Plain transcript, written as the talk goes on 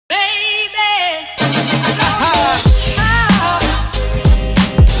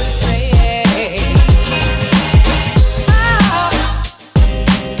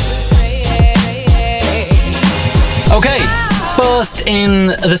First in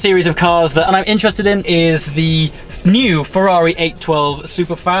the series of cars that I'm interested in is the new Ferrari 812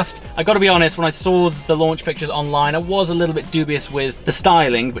 Superfast. I gotta be honest, when I saw the launch pictures online, I was a little bit dubious with the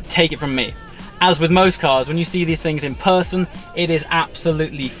styling, but take it from me. As with most cars, when you see these things in person, it is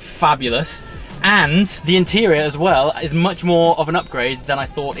absolutely fabulous. And the interior as well is much more of an upgrade than I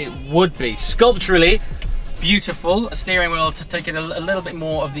thought it would be. Sculpturally, beautiful. A steering wheel to take it a little bit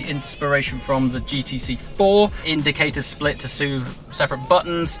more of the inspiration from the GTC4. Indicators split to two separate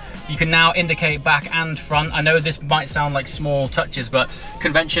buttons. You can now indicate back and front. I know this might sound like small touches, but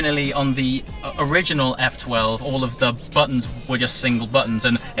conventionally on the original F12, all of the buttons were just single buttons,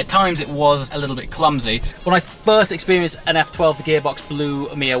 and at times it was a little bit clumsy. When I first experienced an F12, the gearbox blew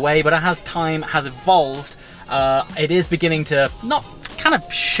me away, but as time has evolved, it is beginning to not kind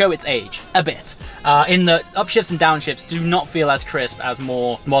of show its age a bit. In the upshifts and downshifts do not feel as crisp as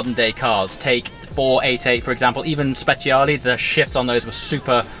more modern day cars. Take 488 for example, even Speciali, the shifts on those were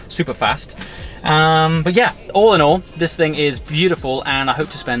super fast. But yeah, all in all, this thing is beautiful and I hope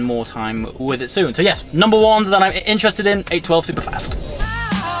to spend more time with it soon. So yes, number one that I'm interested in, 812 Superfast.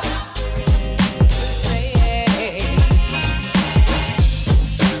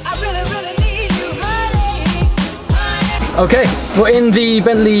 Okay, we're in the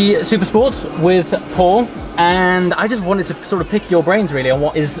Bentley Supersport with Paul, and I just wanted to sort of pick your brains really on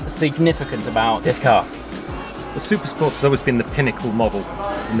what is significant about this car. The Supersport has always been the pinnacle model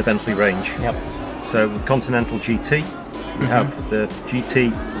in the Bentley range. Yep. So with Continental GT, we have the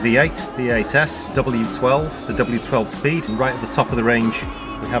GT V8, V8S, W12, the W12 Speed, and right at the top of the range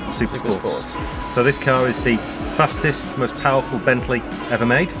we have the Supersports. So this car is the fastest, most powerful Bentley ever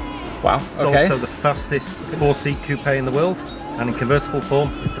made. Wow, it's also the fastest 4-seat coupe in the world, and in convertible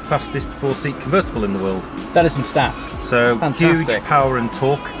form, it's the fastest 4-seat convertible in the world. That is some stats. So fantastic. Huge power and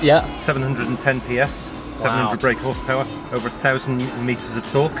torque. Yeah. 710 PS, 700 brake horsepower, over 1,000 Newton meters of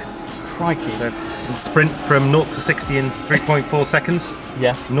torque. Crikey. So it'll sprint from 0 to 60 in 3.4 seconds.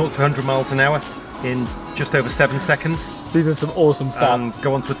 Yes. 0 to 100 miles an hour in just over 7 seconds. These are some awesome stats. And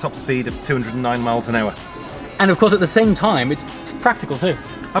go on to a top speed of 209 miles an hour. And of course, at the same time, it's practical too.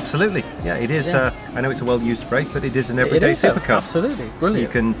 Absolutely, yeah, it is. Yeah. I know it's a well-used phrase, but it is an everyday supercar. Absolutely, brilliant. You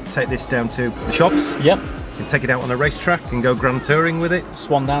can take this down to the shops. Yep. You can take it out on a racetrack and go grand touring with it.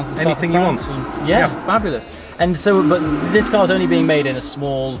 Swan down to the anything you want. Yeah, fabulous. And so, but this car's only being made in a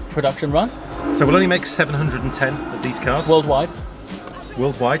small production run. So we'll only make 710 of these cars worldwide.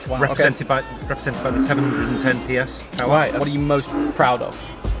 Worldwide, wow, represented by the 710 PS power. Right. What are you most proud of?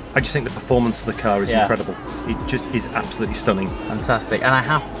 I just think the performance of the car is incredible. It just is absolutely stunning. Fantastic. And I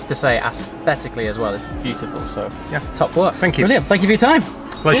have to say, aesthetically as well, it's beautiful. So, yeah, top work. Thank you. Brilliant. Thank you for your time.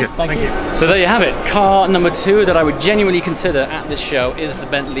 Pleasure. Cool. Thank you. So there you have it. Car number 2 that I would genuinely consider at this show is the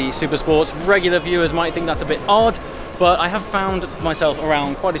Bentley Supersport. Regular viewers might think that's a bit odd, but I have found myself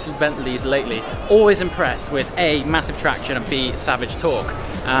around quite a few Bentleys lately. Always impressed with A, massive traction, and B, savage torque.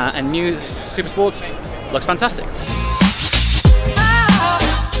 And new Supersports looks fantastic.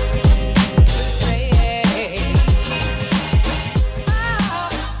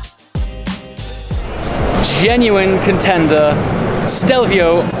 Genuine contender,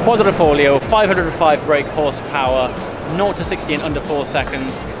 Stelvio Quadrifoglio, 505 brake horsepower, 0 to 60 in under 4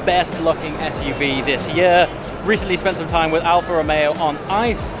 seconds, best looking SUV this year. Recently spent some time with Alfa Romeo on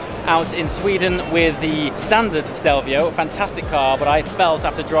ice out in Sweden with the standard Stelvio, fantastic car, but I felt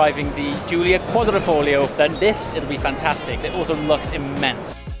after driving the Giulia Quadrifoglio that it'll be fantastic. It also looks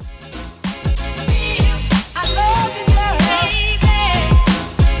immense.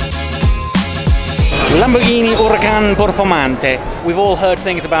 Lamborghini Huracan Performante. We've all heard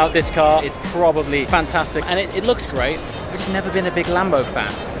things about this car. It's probably fantastic and it looks great. I've just never been a big Lambo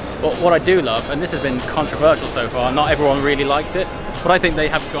fan. But what I do love, and this has been controversial so far, not everyone really likes it, but I think they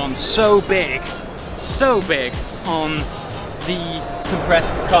have gone so big on the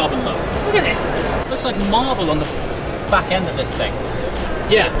compressed carbon look. Look at it. It looks like marble on the back end of this thing.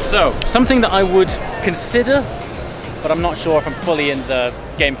 Yeah, so something that I would consider, but I'm not sure if I'm fully in the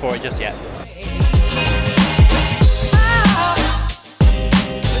game for it just yet.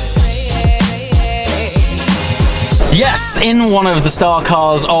 Yes, in one of the star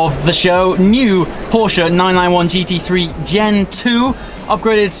cars of the show, new Porsche 991 GT3 Gen 2,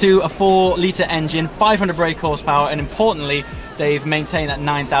 upgraded to a 4-litre engine, 500 brake horsepower, and importantly, they've maintained that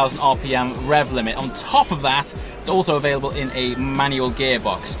 9,000 RPM rev limit. On top of that, it's also available in a manual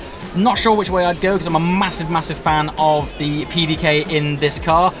gearbox. Not sure which way I'd go because I'm a massive fan of the PDK in this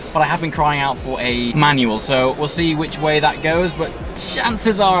car, but I have been crying out for a manual, so we'll see which way that goes, but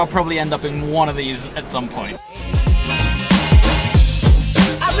chances are I'll probably end up in one of these at some point.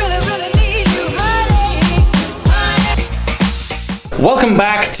 Welcome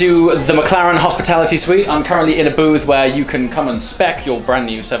back to the McLaren Hospitality Suite. I'm currently in a booth where you can come and spec your brand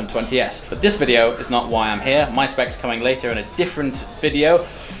new 720S. But this video is not why I'm here. My spec's coming later in a different video.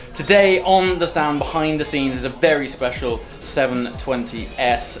 Today on the stand behind the scenes is a very special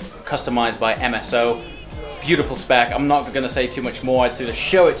 720S customized by MSO. Beautiful spec. I'm not going to say too much more. I'd sort of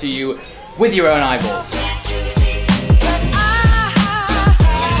show it to you with your own eyeballs.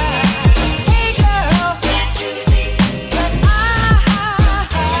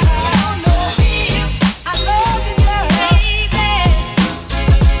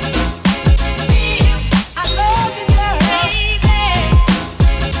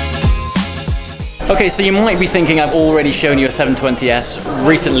 Okay, so you might be thinking I've already shown you a 720S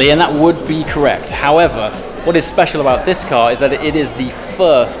recently, and that would be correct. However, what is special about this car is that it is the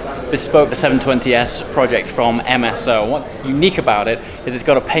first bespoke 720S project from MSO. What's unique about it is it's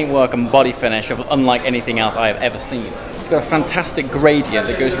got a paintwork and body finish of unlike anything else I have ever seen. It's got a fantastic gradient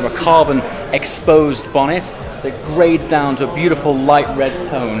that goes from a carbon exposed bonnet that grades down to a beautiful light red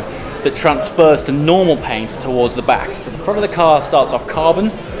tone that transfers to normal paint towards the back. So the front of the car starts off carbon,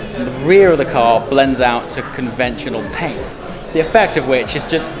 and the rear of the car blends out to conventional paint. The effect of which is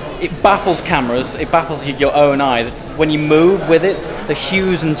just, it baffles cameras, it baffles your own eye. When you move with it, the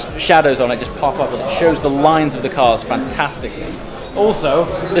hues and shadows on it just pop up and it shows the lines of the cars fantastically. Also,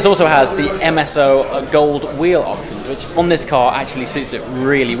 this also has the MSO gold wheel options, which on this car actually suits it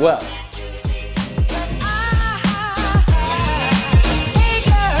really well.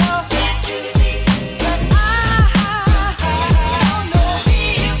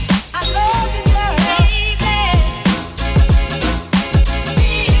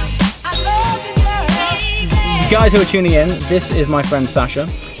 Guys who are tuning in, this is my friend Sasha.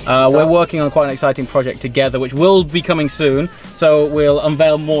 We're working on quite an exciting project together, which will be coming soon. So we'll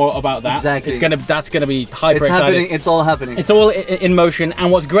unveil more about that. Exactly. That's gonna be hyper exciting. It's all happening. It's all in motion, and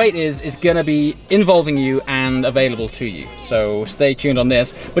what's great is it's gonna be involving you and available to you. So stay tuned on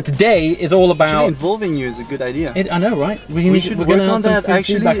this. But today is all about actually, involving you is a good idea. I know, right? We should work on that.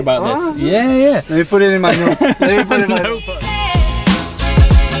 Actually, feedback about this. Yeah. Let me put it in my notes. Let me put it in my notes.